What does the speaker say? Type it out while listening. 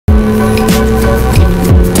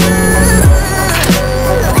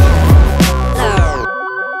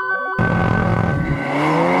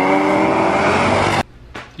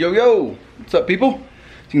What's up, people?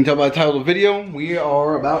 As you can tell by the title of the video, we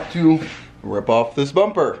are about to rip off this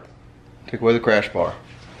bumper. Take away the crash bar.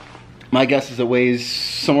 My guess is it weighs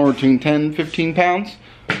somewhere between 10-15 pounds.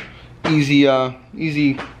 Easy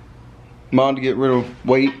mod to get rid of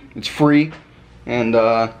weight. It's free. And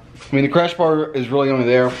I mean, the crash bar is really only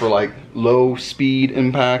there for like low speed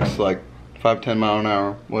impacts, like 5-10 mile an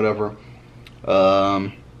hour, whatever.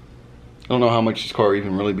 I don't know how much this car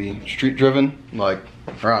even really be street driven, like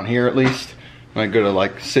around here at least. When I go to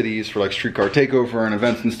like cities for like streetcar takeover and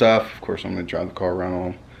events and stuff, of course I'm gonna drive the car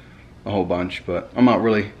around a whole bunch, but I'm not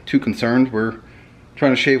really too concerned. We're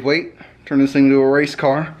trying to shave weight, turn this thing into a race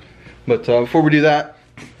car. But before we do that,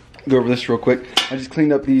 go over this real quick. I just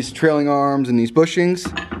cleaned up these trailing arms and these bushings.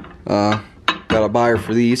 Got a buyer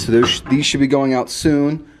for these, so these should be going out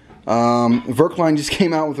soon. Verkline just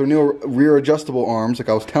came out with their new rear adjustable arms, like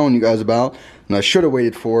I was telling you guys about, and I should have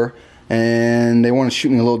waited for. And they want to shoot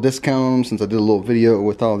me a little discount on them since I did a little video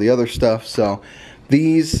with all the other stuff. So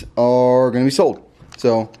these are going to be sold.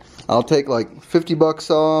 So I'll take like 50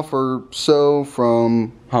 bucks off or so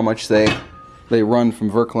from how much they run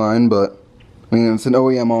from Verkline. But I mean, it's an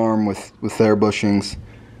OEM arm with their bushings.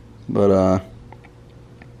 But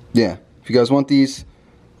yeah, if you guys want these,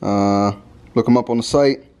 look them up on the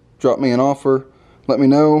site. Drop me an offer. Let me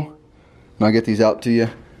know, and I'll get these out to you.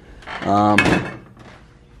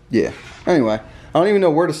 Yeah, anyway, I don't even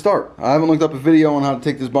know where to start. I haven't looked up a video on how to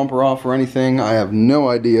take this bumper off or anything. I have no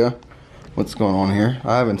idea what's going on here.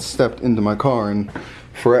 I haven't stepped into my car in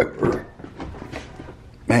forever.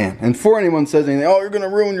 Man, and before anyone says anything, oh, you're gonna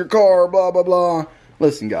ruin your car, blah, blah, blah.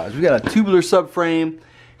 Listen, guys, we got a tubular subframe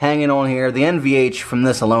hanging on here. The NVH from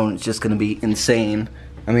this alone is just gonna be insane.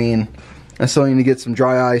 I mean, I still need to get some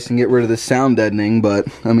dry ice and get rid of this sound deadening, but,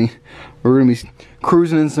 I mean, we're gonna be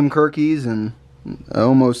cruising in some Kirkies and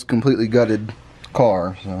almost completely gutted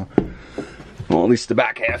car, so, well, at least the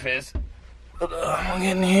back half is. We'll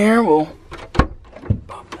get in here, we'll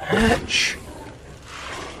pop the hatch,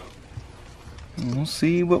 and we'll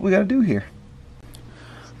see what we gotta do here.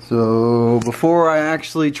 So before I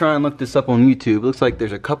actually try and look this up on YouTube, it looks like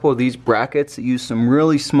there's a couple of these brackets that use some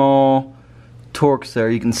really small torques there,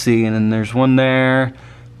 you can see, and then there's one there,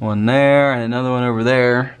 and another one over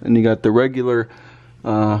there, and you got the regular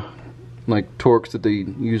like torques that they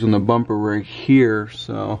use on the bumper right here.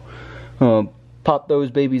 So pop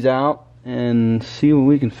those babies out and see what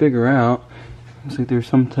we can figure out. Looks like there's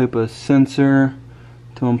some type of sensor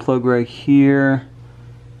to unplug right here.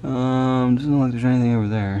 Doesn't look like there's anything over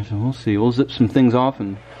there, so we'll see. We'll zip some things off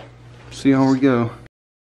and see how we go.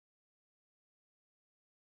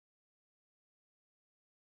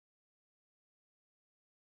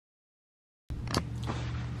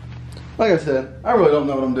 Like I said, I really don't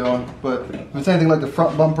know what I'm doing, but if it's anything like the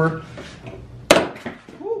front bumper,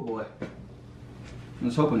 oh boy. I'm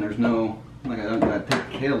just hoping there's no, like I don't gotta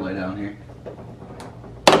take the tail light out here.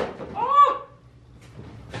 Ah!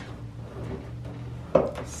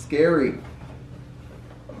 Scary.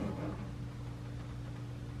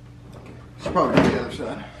 Should probably do the other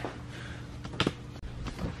side.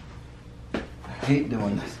 I hate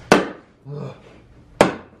doing this. Ugh.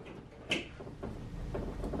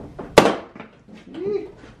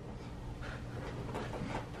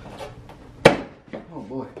 Oh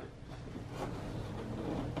boy.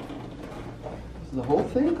 Is the whole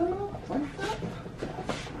thing coming out like that?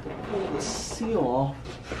 Pull the seal off.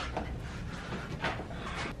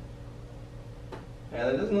 Yeah,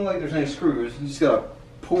 that doesn't look like there's any screws. You just gotta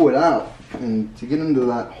pull it out, and to get into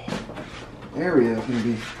that area is gonna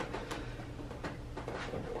be.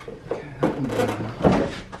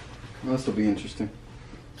 This will be interesting.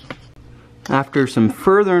 After some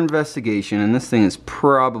further investigation, and this thing is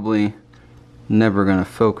probably never gonna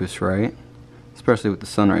focus right, especially with the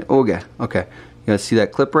sunlight. Oh yeah, okay. You guys see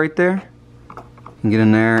that clip right there? You can get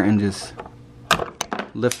in there and just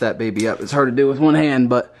lift that baby up. It's hard to do with one hand,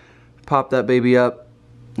 but pop that baby up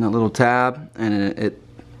in that little tab, and it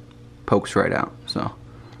pokes right out. So,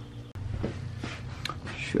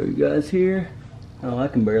 show you guys here. Oh, I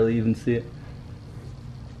can barely even see it.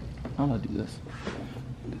 How do I do this?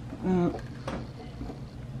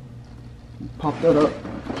 Pop that up.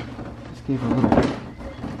 Just gave it a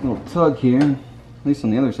little tug here. At least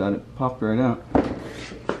on the other side, it popped right out.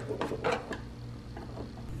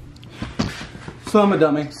 So I'm a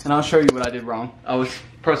dummy, and I'll show you what I did wrong. I was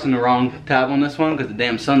pressing the wrong tab on this one because the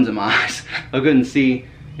damn sun's in my eyes. I couldn't see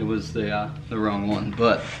it was the wrong one,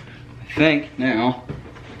 but I think now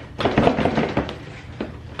I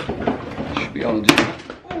should be able to do.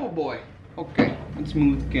 Oh boy. Okay, let's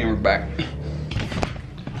move the camera back.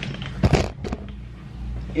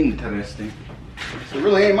 Interesting. So there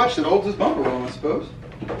really ain't much that holds this bumper on, I suppose.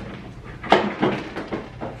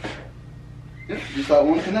 Yep, just that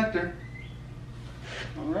one connector.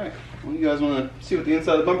 Alright, well, you guys want to see what the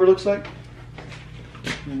inside of the bumper looks like?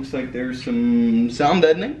 It looks like there's some sound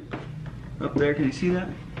deadening up there. Can you see that?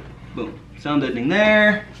 Boom. Sound deadening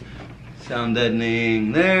there. Sound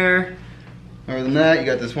deadening there. Other than that, you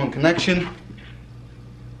got this one connection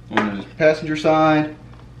on the passenger side,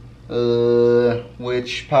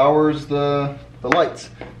 which powers the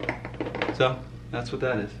lights. So that's what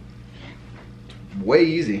that is. Way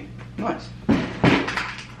easy. Nice.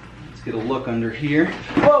 Let's get a look under here.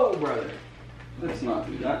 Whoa, brother. Let's not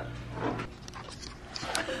do that.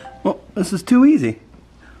 Well, this is too easy.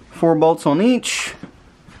 4 bolts on each.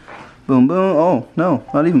 Boom, boom. Oh, no,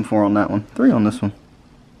 not even 4 on that one. 3 on this one.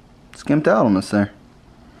 Skimped out on this there.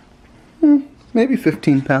 Maybe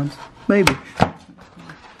 15 pounds. Maybe.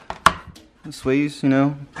 This weighs, you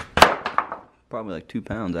know, probably like 2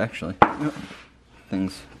 pounds actually. Yep.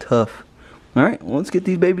 Thing's tough. Alright, well, let's get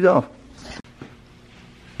these babies off.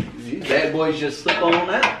 These bad boys just slip on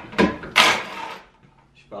out.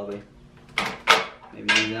 Should probably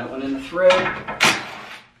maybe leave that one in the thread.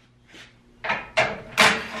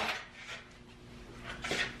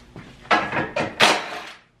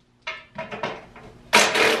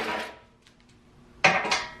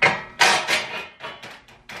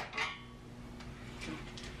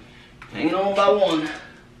 Hanging on by one.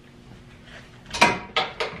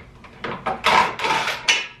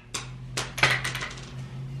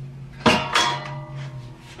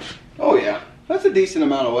 Oh yeah, that's a decent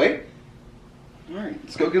amount of weight. Alright,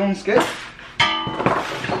 let's go get on the scale.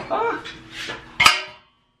 Ah.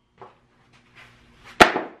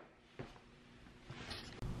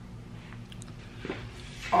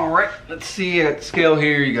 Alright, let's see at the scale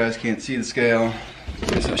here. You guys can't see the scale. I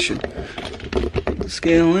guess I should put the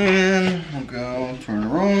scale in. We'll go turn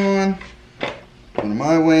her on. Put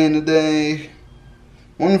my weigh in today.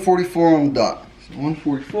 144 on the dot. So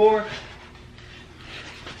 144.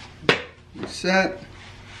 Reset.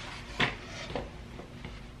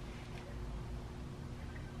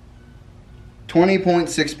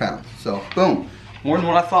 $20.6 pounds. So boom. More than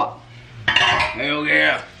what I thought. Hell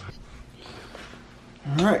yeah.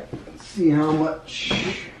 Alright, let's see how much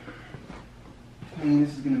this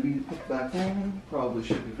is going to be to put back on. Probably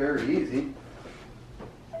should be very easy.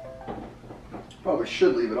 Probably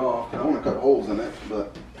should leave it off. I don't want to cut holes in it,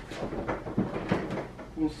 but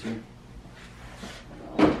we'll see.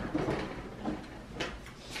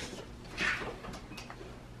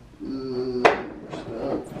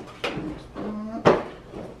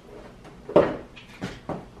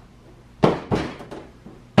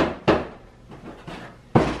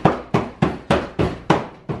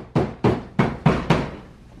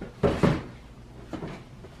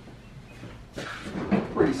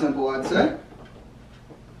 Pretty simple, I'd say.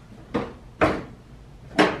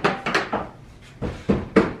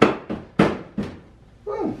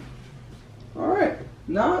 Boom. Alright,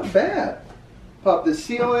 not bad. Pop this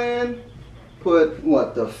seal in, put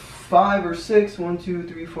what, the 5 or 6, 1, 2,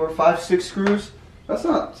 3, 4, 5, 6 screws. It's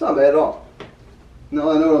not bad at all. Now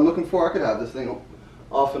that I know what I'm looking for, I could have this thing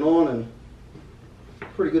off and on in a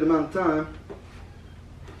pretty good amount of time.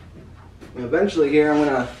 And eventually here I'm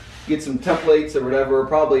gonna get some templates or whatever,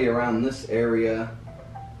 probably around this area,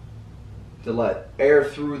 to let air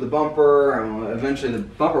through the bumper. Eventually the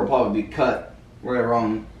bumper will probably be cut right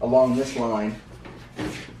along this line,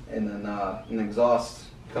 and then an exhaust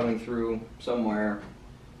coming through somewhere.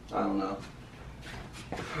 I don't know.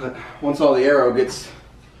 But once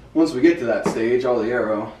we get to that stage, all the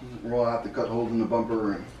aero, we'll have to cut holes in the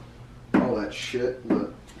bumper and all that shit.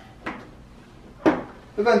 But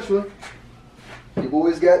eventually. You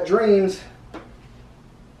boys got dreams.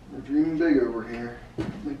 We're dreaming big over here.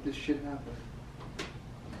 Make this shit happen.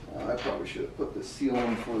 I probably should have put this seal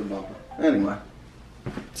on before the bumper. Anyway,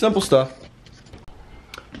 simple stuff.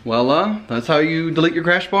 Well, that's how you delete your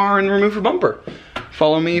crash bar and remove your bumper.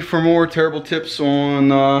 Follow me for more terrible tips on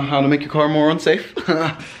how to make your car more unsafe.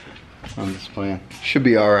 I'm just playing. Should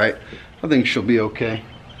be alright. I think she'll be okay.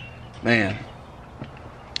 Man.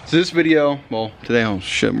 So this video, well, today, oh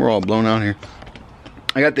shit, we're all blown out here.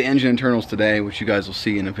 I got the engine internals today, which you guys will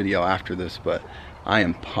see in a video after this, but I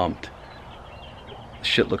am pumped. The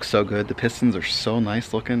shit looks so good. The pistons are so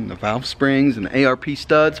nice looking. The valve springs and the ARP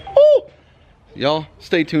studs. Woo! Y'all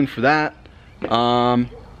stay tuned for that. I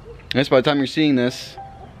guess by the time you're seeing this,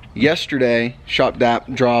 yesterday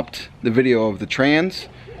ShopDAP dropped the video of the trans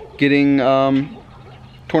getting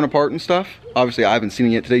torn apart and stuff. Obviously I haven't seen it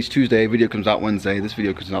yet. Today's Tuesday, video comes out Wednesday, this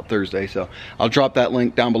video comes out Thursday, so I'll drop that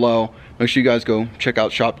link down below. Make sure you guys go check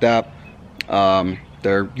out ShopDAP.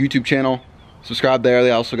 their YouTube channel. Subscribe there.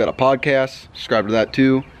 They also got a podcast. Subscribe to that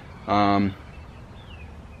too.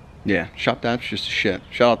 Yeah, shoutouts, just a shit.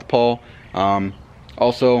 Shout out to Paul.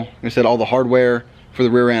 Also, like I said, all the hardware for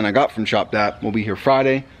the rear end I got from ShopDat will be here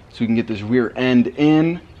Friday, so we can get this rear end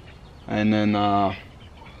in. And then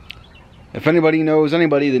if anybody knows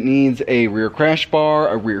anybody that needs a rear crash bar,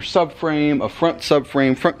 a rear subframe, a front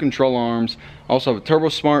subframe, front control arms, also have a Turbo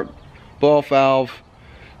Smart blow-off valve,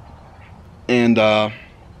 and I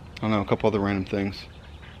don't know, a couple other random things.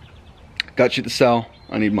 Got shit to sell.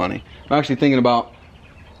 I need money. I'm actually thinking about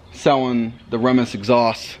selling the Remus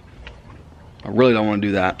exhaust. I really don't want to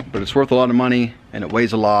do that, but it's worth a lot of money and it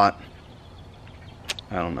weighs a lot.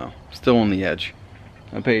 I don't know. Still on the edge.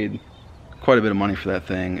 I paid quite a bit of money for that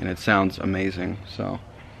thing and it sounds amazing, so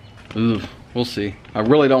we'll see. I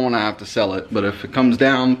really don't want to have to sell it, but if it comes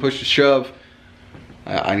down, push to shove,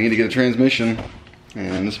 I need to get a transmission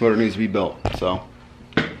and this motor needs to be built, so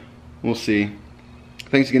we'll see.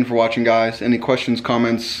 Thanks again for watching, guys. Any questions,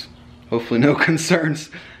 comments, hopefully no concerns,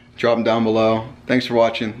 drop them down below. Thanks for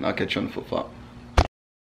watching. I'll catch you on the flip-flop.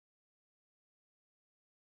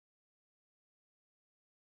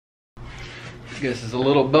 I guess as a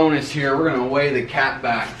little bonus here, we're gonna weigh the cat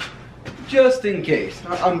back just in case.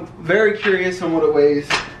 I'm very curious on what it weighs.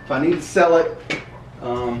 If I need to sell it,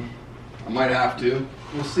 I might have to.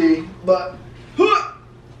 We'll see. But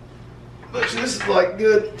this is like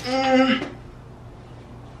good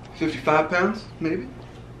 55 pounds, maybe?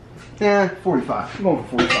 Yeah, 45. I'm going for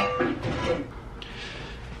 45.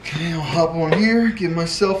 Okay, I'll hop on here, give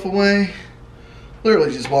myself away.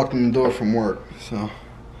 Literally just walked in the door from work, so.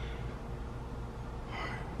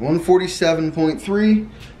 147.3.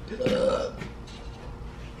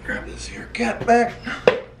 Grab this here cat back.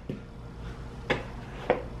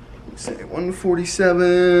 Let's say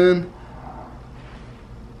 147.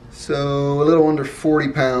 So a little under 40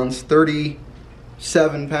 pounds,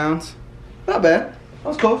 37 pounds. Not bad. That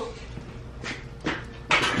was close.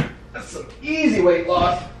 That's some easy weight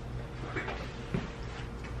loss.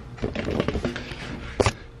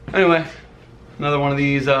 Anyway, another one of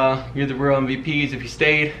these, you're the real MVPs if you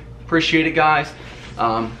stayed. Appreciate it, guys.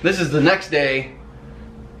 This is the next day.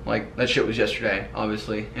 Like, that shit was yesterday,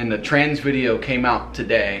 obviously. And the trans video came out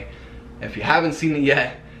today. If you haven't seen it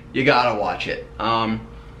yet, you gotta watch it.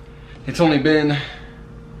 It's only been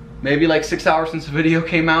maybe like 6 hours since the video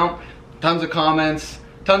came out. Tons of comments,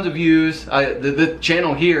 tons of views. The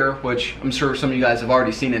channel here, which I'm sure some of you guys have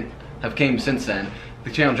already seen it, have came since then. The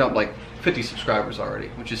channel jumped like 50 subscribers already,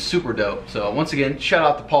 which is super dope. So once again, shout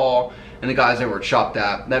out to Paul and the guys over at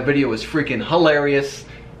ShopDat. That video was freaking hilarious.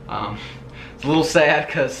 It's a little sad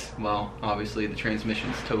because, well, obviously the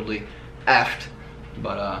transmission's totally effed,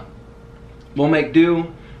 but we'll make do.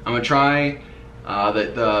 I'm gonna try.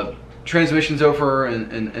 The transmissions over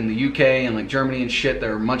in the UK and like Germany and shit,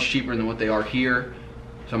 they're much cheaper than what they are here.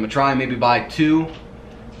 So I'm gonna try and maybe buy 2,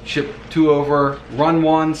 ship 2 over, run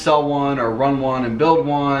 1, sell 1, or run 1 and build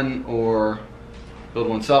 1, or build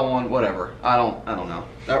 1, sell 1, whatever. I don't know.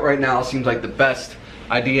 That right now seems like the best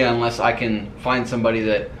idea unless I can find somebody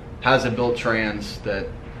that has a built trans that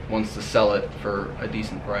wants to sell it for a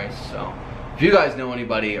decent price. So if you guys know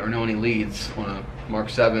anybody or know any leads on a Mark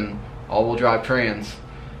 7 all-wheel drive trans,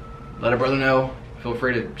 let a brother know. Feel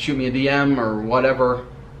free to shoot me a DM or whatever.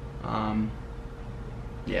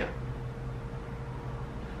 Yeah.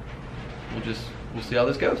 We'll see how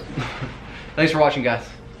this goes. Thanks for watching, guys.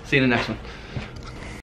 See you in the next one.